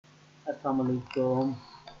Assalamualaikum.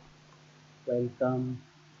 Welcome,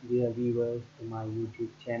 dear viewers, to my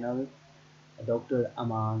YouTube channel, Dr.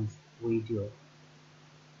 Aman's video.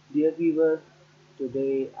 Dear viewers,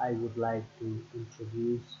 today I would like to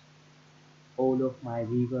introduce all of my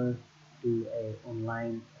viewers to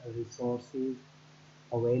online resources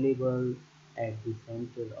available at the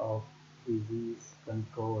Center of Disease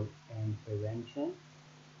Control and Prevention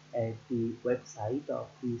at the website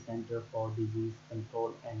of the Center for Disease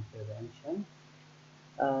Control and Prevention.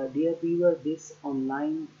 Dear viewer, this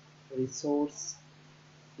online resource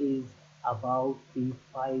is about the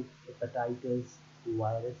 5 hepatitis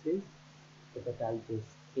viruses: hepatitis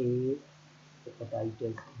A,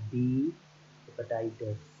 hepatitis B,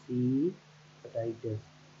 hepatitis C, hepatitis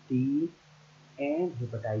D, and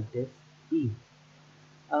hepatitis E.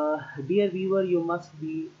 Dear viewer, you must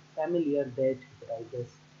be familiar that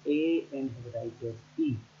hepatitis A and hepatitis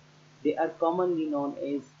E, they are commonly known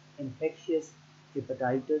as infectious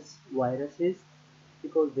hepatitis viruses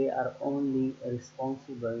because they are only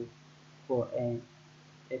responsible for a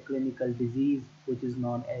clinical disease which is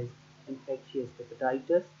known as infectious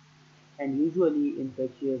hepatitis, and usually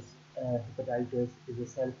infectious hepatitis is a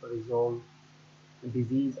self-resolved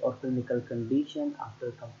disease or clinical condition after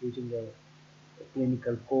completing a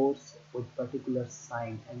clinical course with particular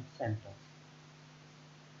sign and symptoms.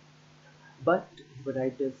 But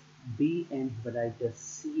hepatitis B and hepatitis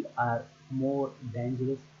C are more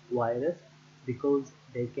dangerous virus because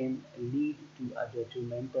they can lead to a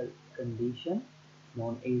detrimental condition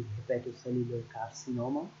known as hepatocellular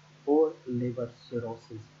carcinoma or liver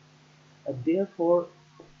cirrhosis. Therefore,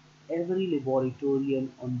 every laboratorian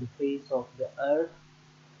on the face of the earth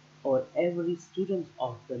or every student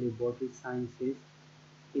of the laboratory sciences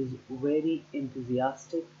is very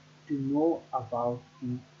enthusiastic to know about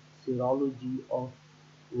the serology of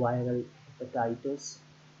viral hepatitis.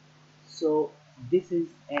 So this is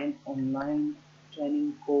an online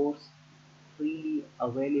training course freely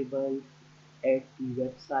available at the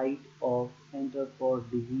website of Center for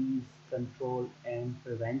Disease Control and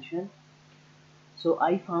Prevention. So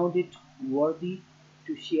I found it worthy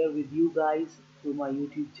to share with you guys through my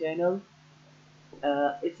YouTube channel.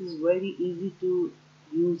 It is very easy to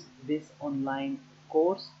use this online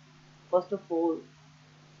course. First of all,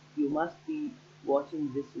 you must be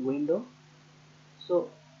watching this window. So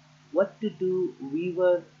what to do,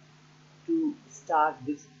 viewer, to start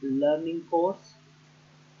this learning course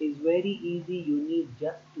is very easy. You need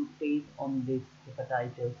just to take on this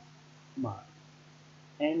hepatitis mark,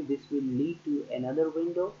 and this will lead to another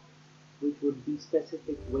window which would be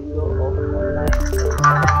specific window of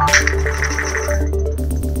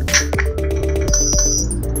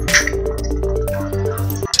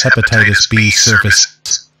hepatitis B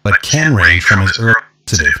surface, but can range from as early as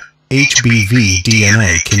positive. HBV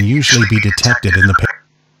DNA can usually be detected in the patient.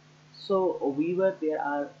 So viewer, there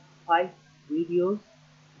are 5 videos.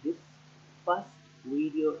 This first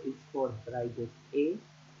video is for hepatitis A,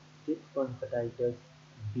 this for hepatitis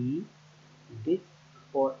B, this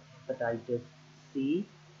for hepatitis C,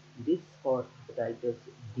 this for hepatitis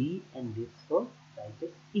D, and this for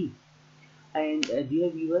hepatitis E. And dear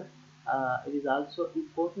viewer, it is also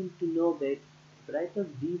important to know that hepatitis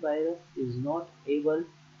B virus is not able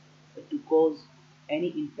to cause any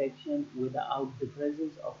infection without the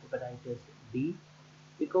presence of hepatitis B,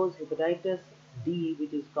 because hepatitis D,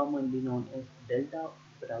 which is commonly known as delta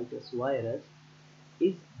hepatitis virus,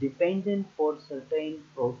 is dependent for certain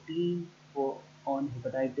protein on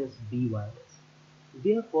hepatitis B virus.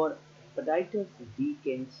 Therefore, hepatitis D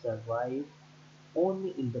can survive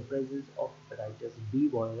only in the presence of hepatitis B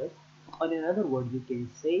virus. Or in other words, you can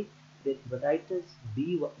say that hepatitis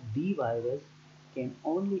B virus can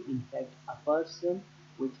only infect a person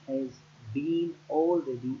which has been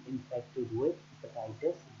already infected with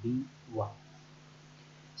hepatitis B virus.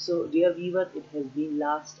 So dear viewer, it has been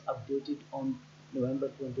last updated on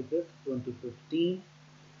November 25th, 2015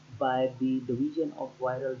 by the Division of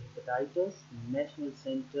Viral Hepatitis, National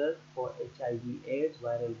Center for HIV/AIDS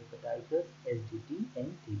Viral Hepatitis, SDT,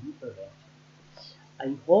 and TB Prevention.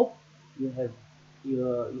 I hope you have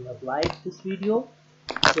liked this video.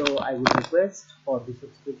 So I would request for the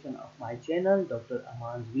subscription of my channel, Dr.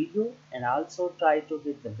 Aman's video, and also try to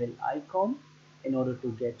hit the bell icon in order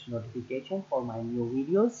to get notification for my new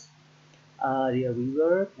videos. Dear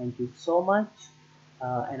viewer, thank you so much,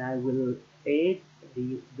 and I will add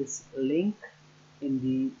this link in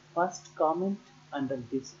the first comment under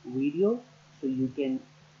this video, so you can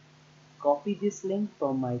copy this link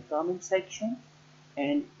from my comment section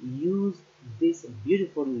and use this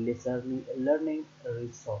beautiful learning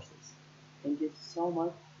resources. Thank you so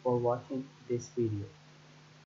much for watching this video.